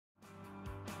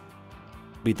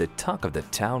Be the talk of the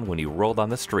town when you roll down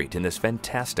the street in this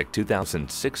fantastic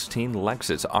 2016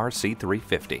 Lexus RC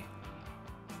 350.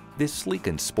 This sleek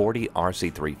and sporty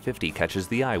RC 350 catches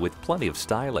the eye with plenty of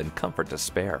style and comfort to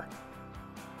spare.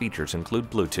 Features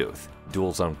include Bluetooth,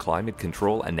 dual-zone climate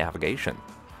control, and navigation.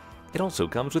 It also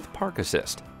comes with park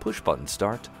assist, push-button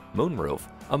start, moonroof,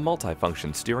 a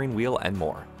multi-function steering wheel, and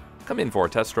more. Come in for a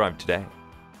test drive today.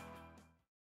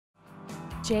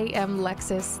 JM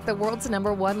Lexus, the world's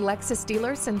 #1 Lexus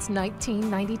dealer since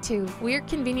 1992. We're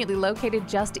conveniently located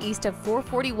just east of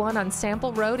 441 on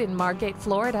Sample Road in Margate,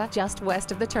 Florida, just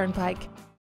west of the Turnpike.